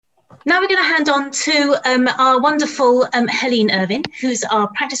Now we're going to hand on to our wonderful Helene Irvine, who's our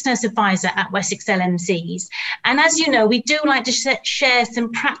practice nurse advisor at Wessex LMCs. And as you know, we do like to share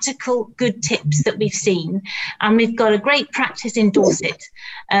some practical good tips that we've seen. And we've got a great practice in Dorset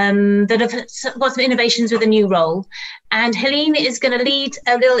that have got some innovations with a new role. And Helene is going to lead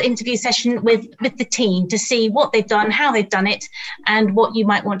a little interview session with the team to see what they've done, how they've done it, and what you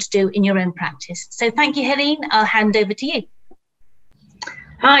might want to do in your own practice. So thank you, Helene. I'll hand over to you.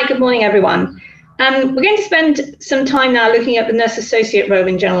 Hi, good morning, everyone. We're going to spend some time now looking at the nurse associate role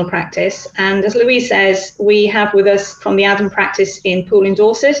in general practice. And as Louise says, we have with us from the Adam practice in Poole in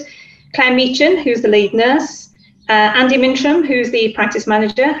Dorset, Claire Meechan, who's the lead nurse, Andy Mintram, who's the practice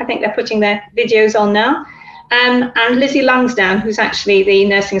manager. I think they're putting their videos on now. And Lizzie Lansdowne, who's actually the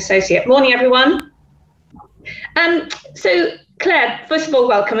nursing associate. Morning, everyone. So Claire, first of all,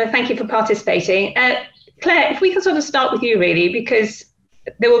 welcome and thank you for participating. Claire, if we can sort of start with you really, because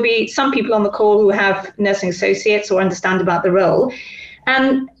there will be some people on the call who have nursing associates or understand about the role,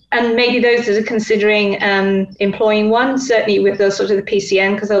 and maybe those that are considering employing one, certainly with the sort of the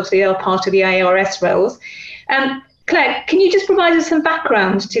PCN, because obviously they are part of the ARS roles. Claire, can you just provide us some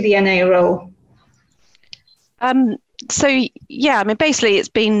background to the NA role? So yeah, I mean, basically it's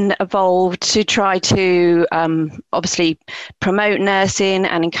been evolved to try to obviously promote nursing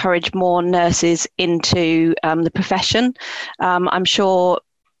and encourage more nurses into the profession. I'm sure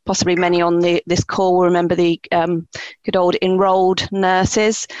possibly many on this call will remember the good old enrolled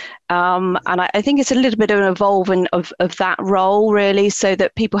nurses. And I think it's a little bit of an evolving of that role really, so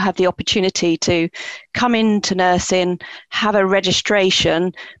that people have the opportunity to come into nursing, have a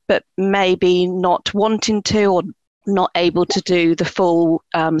registration, but maybe not wanting to or not able to do the full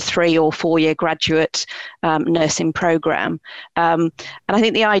 3 or 4 year graduate nursing program. And I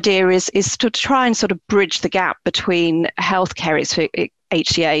think the idea is to try and sort of bridge the gap between healthcare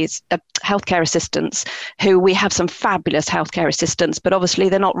HCAs, healthcare assistants, who we have some fabulous healthcare assistants, but obviously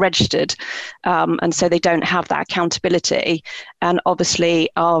they're not registered, and so they don't have that accountability. And obviously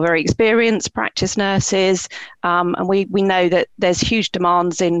are very experienced practice nurses, and we know that there's huge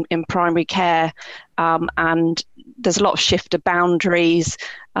demands in primary care, and there's a lot of shift of boundaries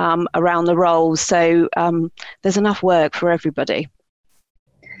around the role. So there's enough work for everybody.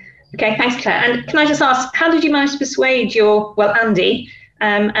 Okay, thanks, Claire. And can I just ask, how did you manage to persuade Andy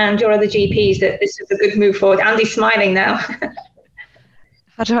and your other GPs that this is a good move forward? Andy's smiling now.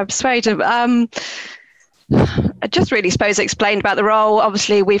 How do I persuade them? I just really suppose explained about the role.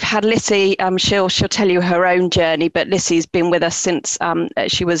 Obviously, we've had Lissy. She'll tell you her own journey, but Lissy's been with us since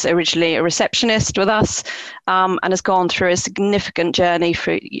she was originally a receptionist with us, and has gone through a significant journey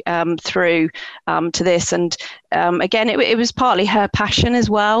through to this. And again, it was partly her passion as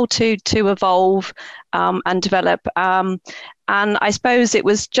well to evolve and develop. And I suppose it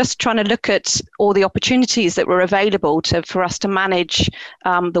was just trying to look at all the opportunities that were available for us to manage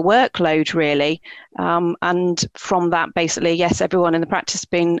the workload, really. And from that, basically, yes, everyone in the practice has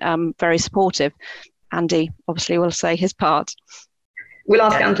been very supportive. Andy, obviously, will say his part. We'll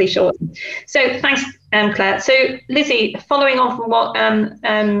ask Andy shortly. So thanks, Claire. So Lizzie, following on from what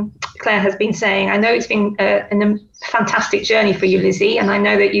Claire has been saying, I know it's been a fantastic journey for you, Lizzie, and I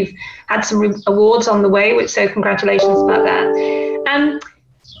know that you've had some awards on the way, so congratulations about that.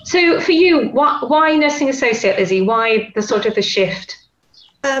 So for you, why nursing associate, Lizzie? Why the sort of the shift?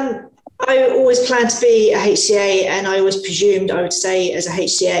 I always planned to be a HCA, and I always presumed I would stay as a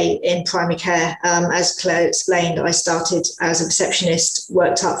HCA in primary care. As Claire explained, I started as a receptionist,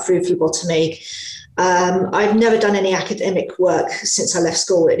 worked up through phlebotomy. I've never done any academic work since I left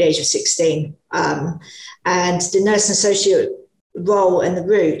school at the age of 16. And the nursing associate role and the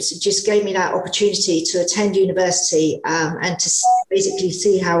route just gave me that opportunity to attend university and to basically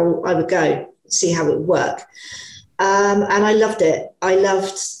see how I would go, see how it would work. And I loved it. I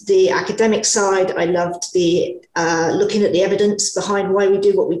loved the academic side. I loved the looking at the evidence behind why we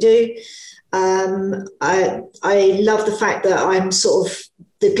do what we do. I love the fact that I'm sort of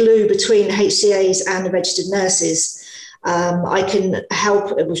the glue between HCAs and the registered nurses. I can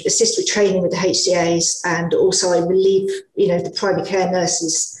help assist with training with the HCAs, and also I relieve, the primary care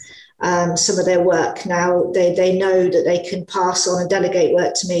nurses some of their work. Now they know that they can pass on and delegate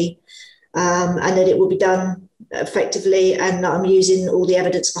work to me, and that it will be done effectively, and I'm using all the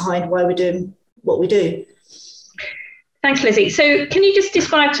evidence behind why we're doing what we do. Thanks, Lizzie. So can you just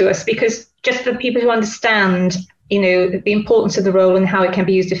describe to us, because just for people who understand, the importance of the role and how it can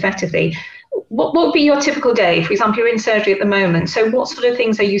be used effectively, what would be your typical day? For example, you're in surgery at the moment. So what sort of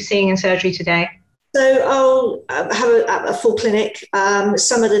things are you seeing in surgery today? So I'll have a full clinic.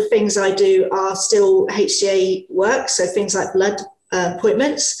 Some of the things I do are still HCA work, so things like blood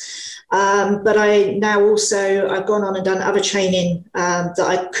appointments. But I've gone on and done other training that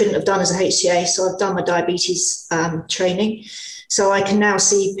I couldn't have done as a HCA. So I've done my diabetes training. So I can now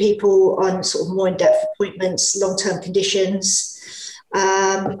see people on sort of more in-depth appointments, long-term conditions.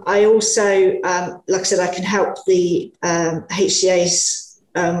 I also, like I said, I can help the HCAs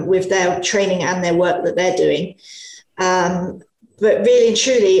with their training and their work that they're doing. But really and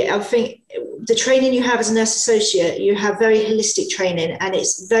truly, I think the training you have as a nurse associate, you have very holistic training, and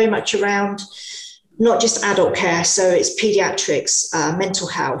it's very much around not just adult care. So it's pediatrics, mental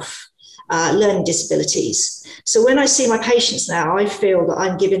health, learning disabilities. So when I see my patients now, I feel that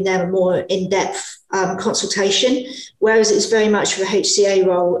I'm giving them a more in-depth consultation, whereas it's very much for a HCA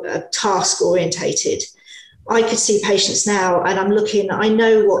role, task orientated. I could see patients now and I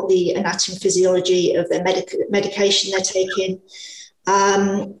know what the anatomy and physiology of their medication they're taking.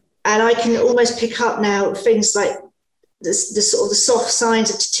 And I can almost pick up now things like the sort of the soft signs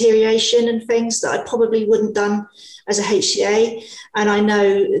of deterioration and things that I probably wouldn't done as a HCA. And I know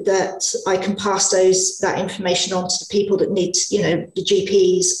that I can pass that information on to the people that need, the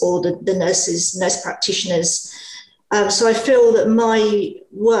GPs or the nurses, nurse practitioners. So I feel that my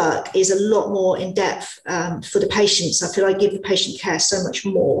work is a lot more in depth for the patients. I feel I give the patient care so much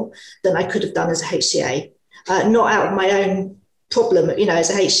more than I could have done as a HCA. Not out of my own problem, as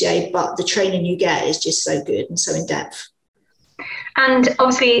a HCA, but the training you get is just so good and so in depth. And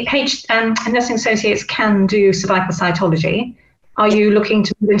obviously, nursing associates can do cervical cytology. Are you looking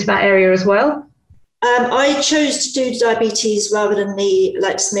to move into that area as well? I chose to do diabetes rather than the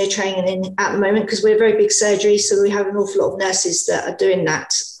smear training at the moment because we're a very big surgery, so we have an awful lot of nurses that are doing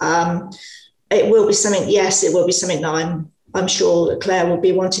that. It will be something that I'm sure Claire will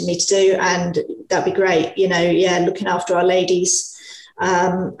be wanting me to do, and that'd be great. Looking after our ladies,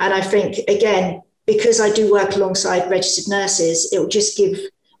 and I think again because I do work alongside registered nurses, it will just give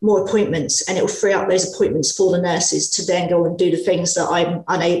more appointments and it will free up those appointments for the nurses to then go and do the things that I'm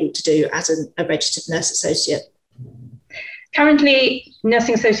unable to do as a registered nurse associate. Currently,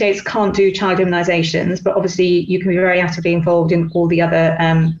 nursing associates can't do child immunisations, but obviously you can be very actively involved in all the other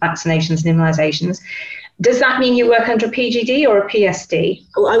vaccinations and immunisations. Does that mean you work under a PGD or a PSD?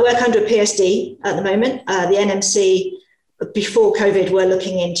 I work under a PSD at the moment. The NMC, before COVID, were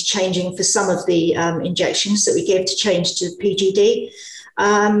looking into changing for some of the injections that we give to change to PGD.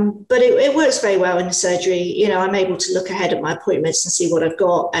 But it works very well in the surgery. I'm able to look ahead at my appointments and see what I've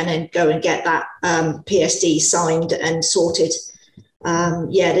got and then go and get that PSD signed and sorted.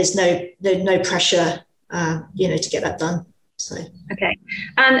 There's no pressure, to get that done. So. Okay.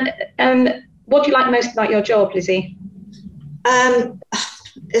 And what do you like most about your job, Lizzie?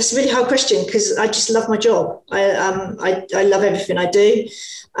 It's a really hard question because I just love my job. I love everything I do.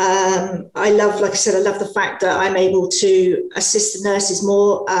 I love the fact that I'm able to assist the nurses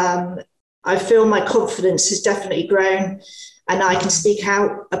more. I feel my confidence has definitely grown and I can speak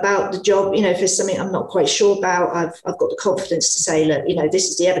out about the job. If there's something I'm not quite sure about, I've got the confidence to say, look, this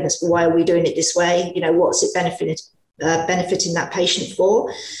is the evidence for why are we doing it this way? What's it benefiting that patient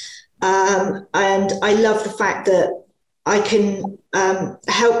for? And I love the fact that I can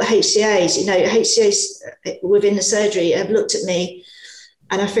help the HCAs. HCAs within the surgery have looked at me,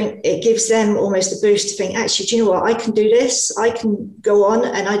 and I think it gives them almost a boost to think, actually, do you know what? I can do this. I can go on,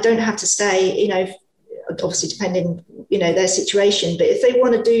 and I don't have to stay. Obviously depending, their situation. But if they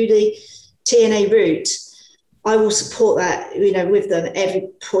want to do the TNA route, I will support that, with them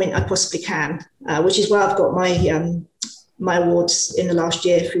every point I possibly can. Which is why I've got my awards in the last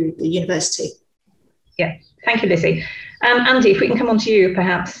year through the university. Yeah, thank you, Lizzie. Andy, if we can come on to you,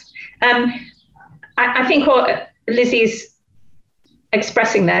 perhaps. I think what Lizzie's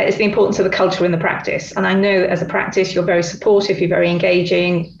expressing there is the importance of the culture in the practice. And I know as a practice, you're very supportive, you're very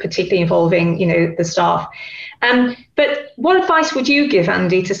engaging, particularly involving, the staff. But what advice would you give,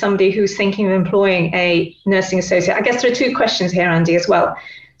 Andy, to somebody who's thinking of employing a nursing associate? I guess there are two questions here, Andy, as well.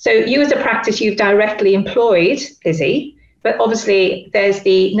 So you as a practice, you've directly employed Lizzie, but obviously there's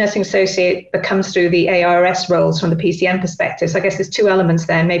the nursing associate that comes through the ARS roles from the PCN perspective. So I guess there's two elements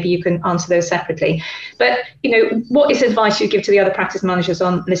there. Maybe you can answer those separately. But, what is advice you give to the other practice managers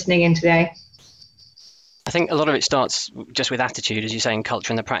on listening in today? I think a lot of it starts just with attitude, as you say, in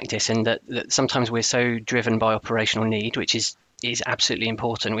culture in the practice, and that sometimes we're so driven by operational need, which is absolutely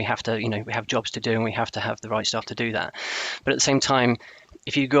important. We have to, we have jobs to do and we have to have the right staff to do that. But at the same time,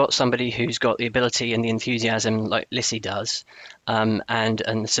 if you've got somebody who's got the ability and the enthusiasm like Lissy does, and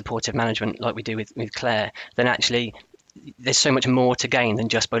the supportive management like we do with Claire, then actually there's so much more to gain than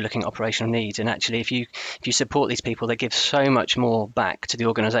just by looking at operational needs. And actually, if you support these people, they give so much more back to the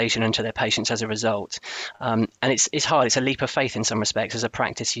organisation and to their patients as a result. And it's hard. It's a leap of faith in some respects. As a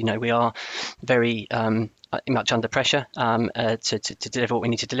practice, we are very much under pressure to deliver what we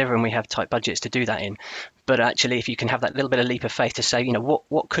need to deliver, and we have tight budgets to do that in. But actually, if you can have that little bit of leap of faith to say,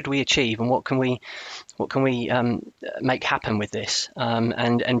 what could we achieve, and what can we make happen with this,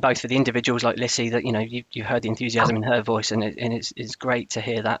 and both for the individuals like Lissy, that you heard the enthusiasm in her voice, and it's great to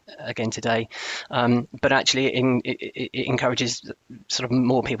hear that again today. But actually, it encourages sort of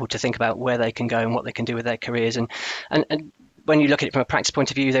more people to think about where they can go and what they can do with their careers, and when you look at it from a practice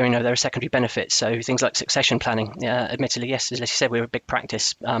point of view, there are secondary benefits. So things like succession planning. Admittedly, yes, as you said, we're a big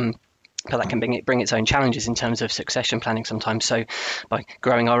practice, but that can bring its own challenges in terms of succession planning sometimes. So by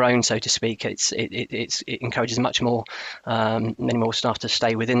growing our own, so to speak, it encourages many more staff to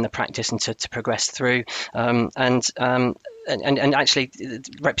stay within the practice and to progress through. And actually,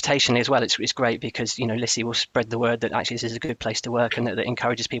 reputationally as well, it's great because Lissy will spread the word that actually this is a good place to work, and that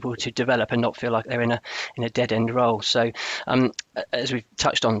encourages people to develop and not feel like they're in a dead end role. So as we've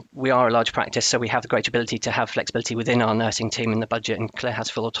touched on, we are a large practice, so we have the great ability to have flexibility within our nursing team and the budget, and Claire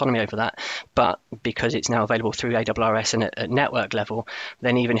has full autonomy over that. But because it's now available through ARRS and at network level,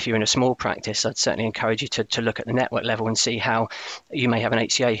 then even if you're in a small practice, I'd certainly encourage you to look at the network level and see how you may have an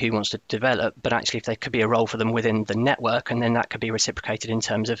HCA who wants to develop, but actually if there could be a role for them within the network, and then that could be reciprocated in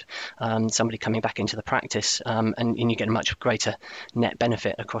terms of somebody coming back into the practice, and you get a much greater net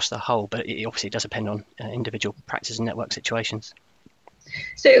benefit across the whole. But it obviously does depend on individual practice and network situations.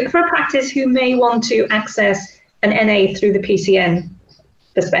 So for a practice who may want to access an NA through the PCN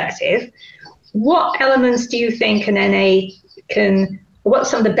perspective, what elements do you think an NA what are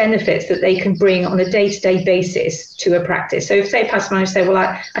some of the benefits that they can bring on a day-to-day basis to a practice? So if, say, a practice manager say, well,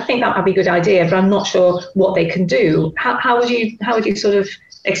 I think that would be a good idea, but I'm not sure what they can do. How would you sort of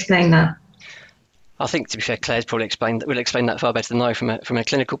explain that? I think, to be fair, Claire's probably will explain that far better than I from a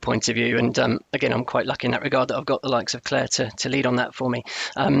clinical point of view. And again, I'm quite lucky in that regard that I've got the likes of Claire to lead on that for me.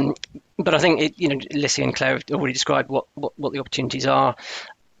 But I think Lissy and Claire have already described what the opportunities are.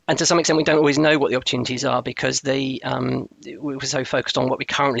 And to some extent, we don't always know what the opportunities are because we were so focused on what we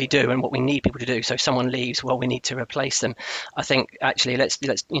currently do and what we need people to do. So if someone leaves, well, we need to replace them. I think actually let's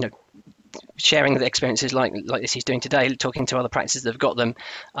sharing the experiences like this he's doing today, talking to other practices that have got them.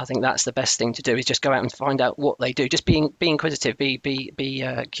 I think that's the best thing to do, is just go out and find out what they do. Just be inquisitive, be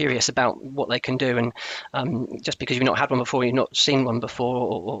curious about what they can do, and just because you've not had one before, you've not seen one before,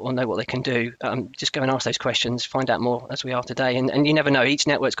 or know what they can do, just go and ask those questions, find out more as we are today. And you never know, each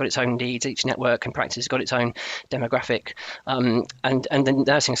network's got its own needs, each network and practice has got its own demographic, and the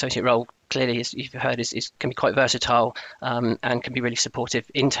nursing associate role, clearly, as you've heard, can be quite versatile, and can be really supportive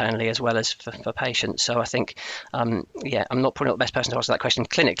internally as well as for patients. So I think, I'm probably not the best person to answer that question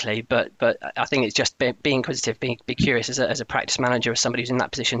clinically, but I think it's just being inquisitive, be curious as a practice manager, as somebody who's in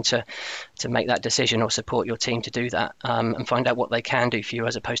that position to make that decision or support your team to do that, and find out what they can do for you,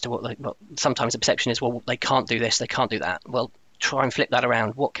 as opposed to what sometimes the perception is, well, they can't do this, they can't do that. Well, try and flip that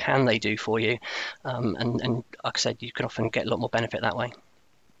around. What can they do for you? And like I said, you can often get a lot more benefit that way.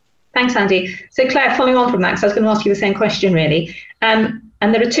 Thanks, Andy. So Claire, following on from that, because I was going to ask you the same question, really.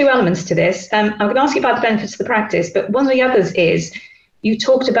 And there are two elements to this. I'm going to ask you about the benefits of the practice, but one of the others is you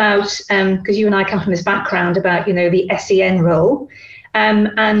talked about, because you and I come from this background, about, the SEN role.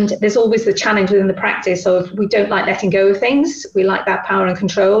 And there's always the challenge within the practice of we don't like letting go of things. We like that power and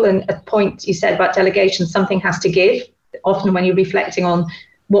control. And a point you said about delegation, something has to give, often when you're reflecting on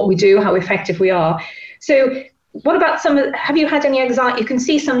what we do, how effective we are. So what about have you had any anxiety? You can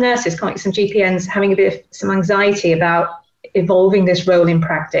see some nurses, some GPNs having a bit of some anxiety about evolving this role in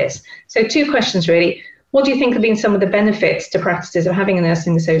practice. So two questions really. What do you think have been some of the benefits to practices of having a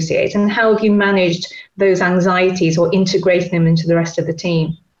nursing associate, and how have you managed those anxieties or integrating them into the rest of the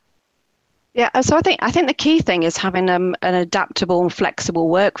team? Yeah, so I think the key thing is having an adaptable and flexible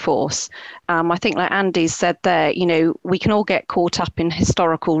workforce. I think, like Andy said there, we can all get caught up in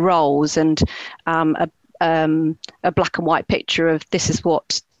historical roles and a black and white picture of this is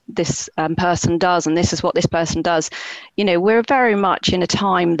what this person does and this is what this person does. We're very much in a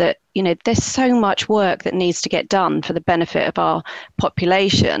time that, there's so much work that needs to get done for the benefit of our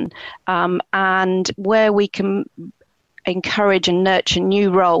population, and where we can encourage and nurture new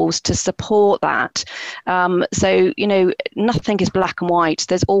roles to support that. So, nothing is black and white.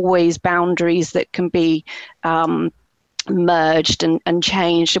 There's always boundaries that can be merged and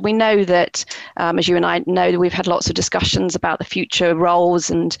changed. And we know that, as you and I know, that we've had lots of discussions about the future roles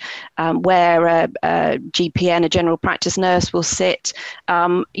and where a GPN, a general practice nurse, will sit,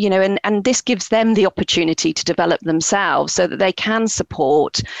 and this gives them the opportunity to develop themselves so that they can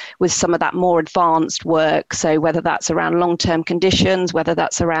support with some of that more advanced work. So whether that's around long-term conditions, whether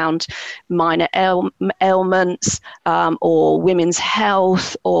that's around minor ailments or women's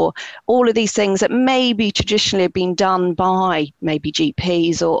health, or all of these things that maybe traditionally have been done by maybe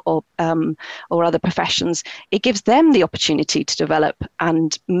GPs or other professions, it gives them the opportunity to develop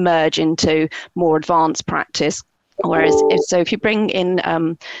and merge into more advanced practice. Whereas if you bring in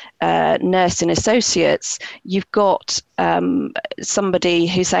nursing associates, you've got somebody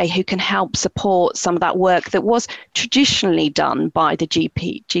who can help support some of that work that was traditionally done by the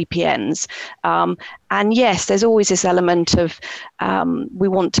GPNs. And yes, there's always this element of we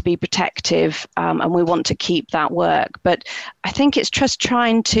want to be protective and we want to keep that work. But I think it's just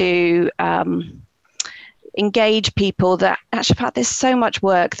trying to engage people that actually, in fact, there's so much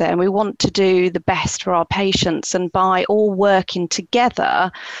work there and we want to do the best for our patients, and by all working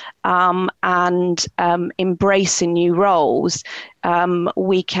together and embracing new roles,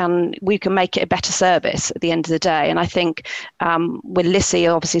 we can make it a better service at the end of the day. And I think with Lissy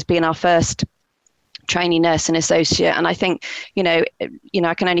obviously as being our first trainee nursing associate, and I think I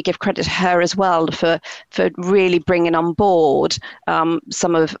can only give credit to her as well for really bringing on board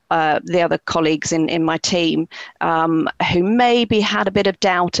some of the other colleagues in my team who maybe had a bit of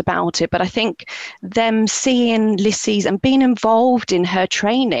doubt about it, but I think them seeing Lissy's and being involved in her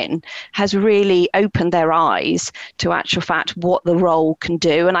training has really opened their eyes to actual fact what the role can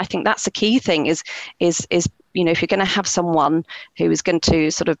do. And I think that's the key thing is if you're going to have someone who is going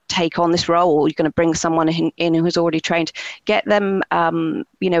to sort of take on this role, you're going to bring someone in who's already trained, get them,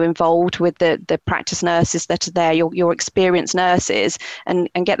 involved with the practice nurses that are there, your experienced nurses, and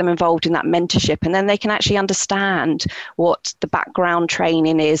get them involved in that mentorship. And then they can actually understand what the background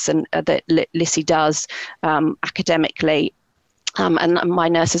training is and that Lissy does academically. And my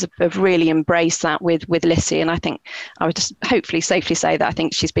nurses have really embraced that with Lissy, and I think I would just hopefully safely say that I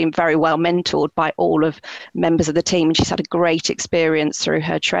think she's been very well mentored by all of members of the team, and she's had a great experience through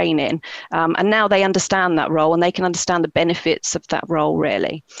her training, and now they understand that role and they can understand the benefits of that role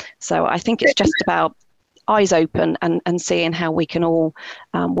really. So I think it's just about eyes open and seeing how we can all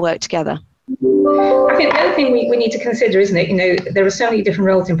work together. I think the other thing we need to consider, isn't it, there are so many different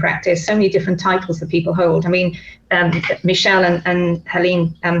roles in practice, so many different titles that people hold. I mean, Michelle and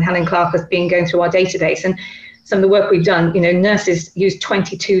Helene, Helen Clark has been going through our database, and some of the work we've done, nurses use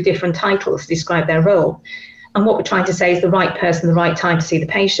 22 different titles to describe their role. And what we're trying to say is the right person, the right time to see the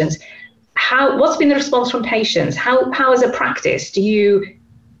patients. What's been the response from patients? How as a practice do you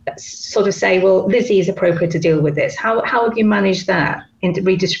sort of say, well, Lissy is appropriate to deal with this? How have you managed that in the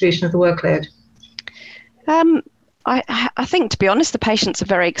redistribution of the workload? I think, to be honest, the patients are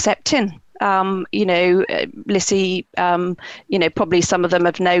very accepting. Lissy, probably some of them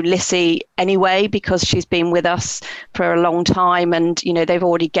have known Lissy anyway because she's been with us for a long time, and they've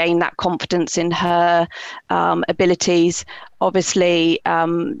already gained that confidence in her abilities. Obviously,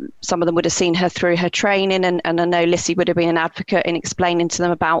 some of them would have seen her through her training, and I know Lissy would have been an advocate in explaining to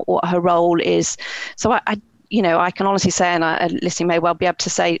them about what her role is. So I can honestly say, and Lissy may well be able to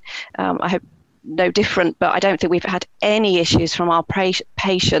say, I hope no different, but I don't think we've had any issues from our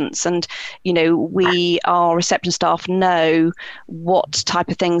patients, and our reception staff know what type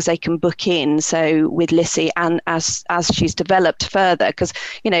of things they can book in. So with Lissy, and as she's developed further, because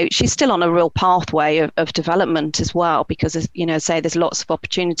she's still on a real pathway of development as well, because there's lots of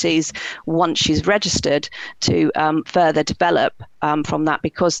opportunities once she's registered to further develop from that,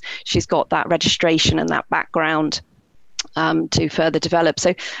 because she's got that registration and that background to further develop.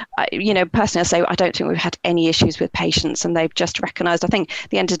 So, personally, I say I don't think we've had any issues with patients, and they've just recognised. I think at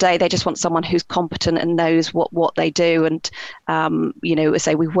the end of the day, they just want someone who's competent and knows what they do. And,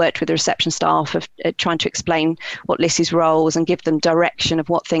 say we've worked with the reception staff of trying to explain what Lissy's roles and give them direction of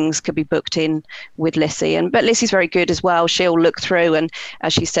what things could be booked in with Lissy. But Lissy's very good as well. She'll look through, and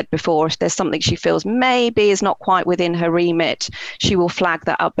as she said before, if there's something she feels maybe is not quite within her remit, she will flag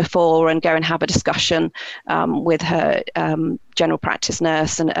that up before and go and have a discussion with her general practice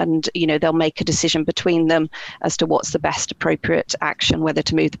nurse, and they'll make a decision between them as to what's the best appropriate action, whether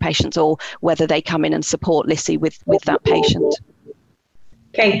to move the patients or whether they come in and support Lissy with that patient.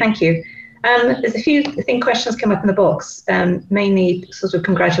 Okay, thank you. There's a few questions come up in the box, mainly sort of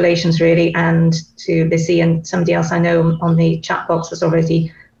congratulations really, and to Lissy, and somebody else I know on the chat box has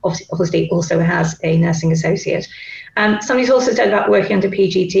already obviously also has a nursing associate. Somebody's also said about working under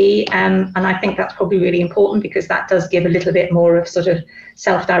PGD, and I think that's probably really important because that does give a little bit more of sort of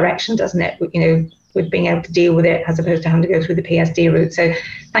self-direction, doesn't it? You know, with being able to deal with it as opposed to having to go through the PSD route. So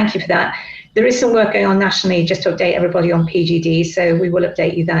thank you for that. There is some work going on nationally just to update everybody on PGD, so we will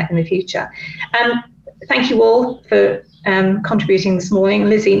update you that in the future. Thank you all for contributing this morning.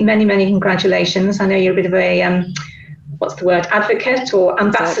 Lizzie, many, many congratulations. I know you're a bit of a, what's the word, advocate or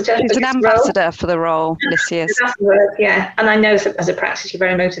ambassador? She's an ambassador for the role, Lizzie is. That's the word, yeah. And I know as a practice, you're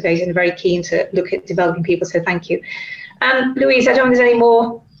very motivated and very keen to look at developing people, so thank you. Louise, I don't know if there's any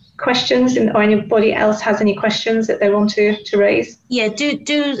more questions or anybody else has any questions that they want to raise. Yeah, put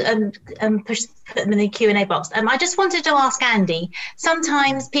them in the Q&A box. I just wanted to ask Andy,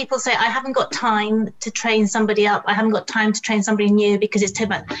 sometimes people say, I haven't got time to train somebody up, I haven't got time to train somebody new because it's too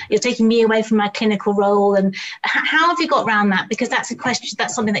much, you're taking me away from my clinical role. And how have you got around that? Because that's a question,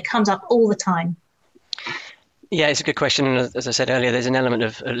 that's something that comes up all the time. Yeah, it's a good question. And as I said earlier, there's an element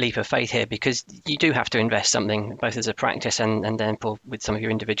of a leap of faith here because you do have to invest something, both as a practice and then with some of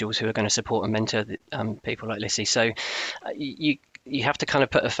your individuals who are going to support and mentor people like Lizzie. So you have to kind of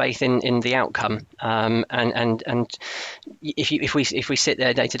put a faith in the outcome. And if we sit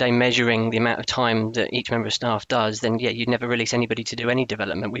there day to day measuring the amount of time that each member of staff does, then yeah, you'd never release anybody to do any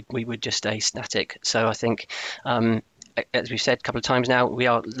development. We would just stay static. So I think as we've said a couple of times now, we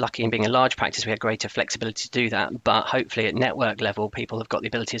are lucky in being a large practice. We have greater flexibility to do that, but hopefully at network level, people have got the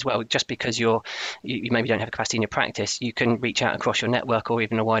ability as well. Just because you maybe don't have capacity in your practice, you can reach out across your network or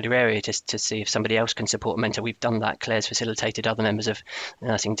even a wider area to see if somebody else can support and mentor. We've done that. Claire's facilitated other members of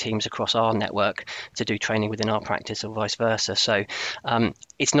nursing teams across our network to do training within our practice or vice versa. So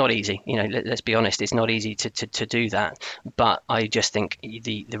it's not easy. You know, let's be honest, it's not easy to do that. But I just think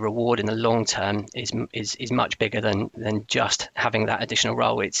the reward in the long term is much bigger than just having that additional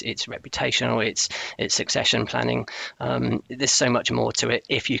role. It's reputational, it's succession planning. There's so much more to it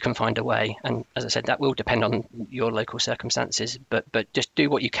if you can find a way. And as I said, that will depend on your local circumstances, but just do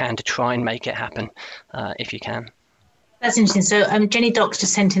what you can to try and make it happen if you can. That's interesting. So Jenny Docks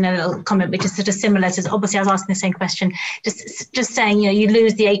just sent in a little comment, which is sort of similar to, obviously I was asking the same question, just saying, you know, you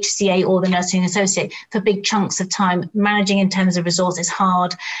lose the HCA or the nursing associate for big chunks of time. Managing in terms of resources is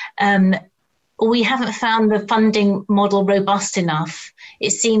hard. We haven't found the funding model robust enough.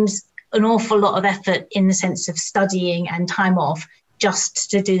 It seems an awful lot of effort in the sense of studying and time off just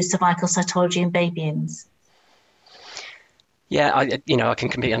to do cervical cytology and baby-ins. Yeah, I can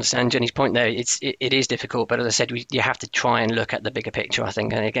completely understand Jenny's point there. It is difficult, but as I said, you have to try and look at the bigger picture, I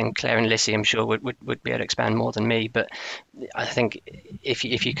think. And again, Claire and Lizzie, I'm sure, would be able to expand more than me. But I think if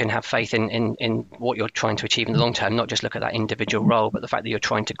you can have faith in what you're trying to achieve in the long term, not just look at that individual role, but the fact that you're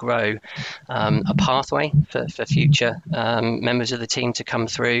trying to grow a pathway for future members of the team to come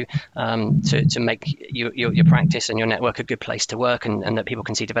through, to make your practice and your network a good place to work, and that people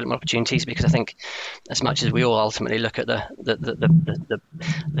can see development opportunities. Because I think as much as we all ultimately look at the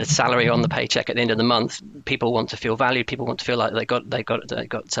salary on the paycheck at the end of the month, people want to feel valued. People want to feel like they got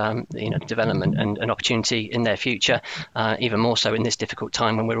development and an opportunity in their future, even more so in this difficult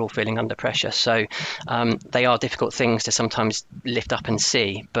time when we're all feeling under pressure. So they are difficult things to sometimes lift up and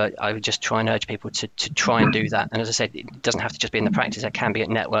see, but I would just try and urge people to try and do that. And as I said, it doesn't have to just be in the practice, it can be at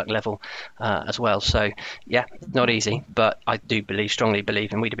network level as well. So yeah, not easy, but I do strongly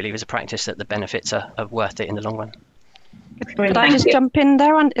believe, and we do believe as a practice, that the benefits are worth it in the long run. Could I just jump in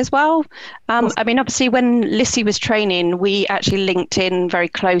there as well? I mean, obviously, when Lizzie was training, we actually linked in very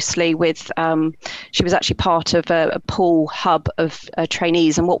closely with, she was actually part of a pool hub of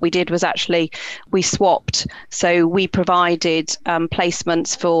trainees. And what we did was actually, we swapped. So we provided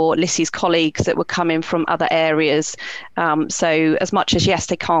placements for Lizzie's colleagues that were coming from other areas. So as much as, yes,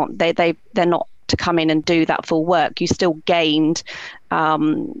 they're not to come in and do that full work, you still gained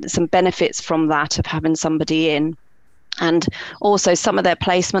some benefits from that of having somebody in. And also some of their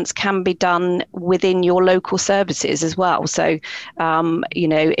placements can be done within your local services as well. So,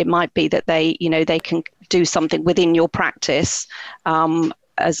 it might be that they can do something within your practice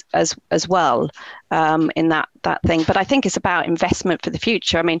as well in that thing. But I think it's about investment for the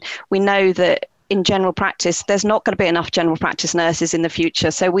future. I mean, we know that in general practice, there's not going to be enough general practice nurses in the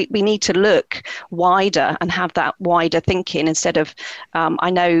future. So we need to look wider and have that wider thinking instead of, I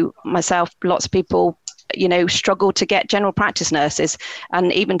know myself, lots of people struggle to get general practice nurses,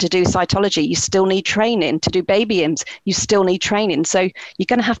 and even to do cytology, you still need training. To do baby-ins, you still need training. So you're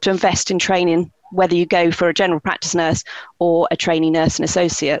going to have to invest in training, whether you go for a general practice nurse or a trainee nurse and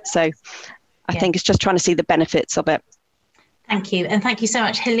associate. So I think it's just trying to see the benefits of it. Thank you. And thank you so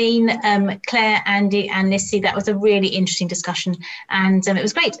much, Helene, Claire, Andy and Lissy. That was a really interesting discussion and it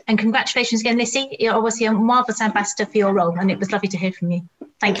was great. And congratulations again, Lissy. You're obviously a marvellous ambassador for your role and it was lovely to hear from you.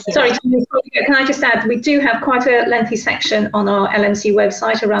 Thank you. Sorry, can I just add, we do have quite a lengthy section on our LMC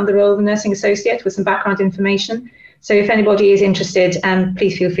website around the role of the nursing associate with some background information. So if anybody is interested,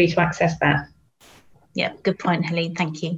 please feel free to access that. Yeah, good point, Helene. Thank you.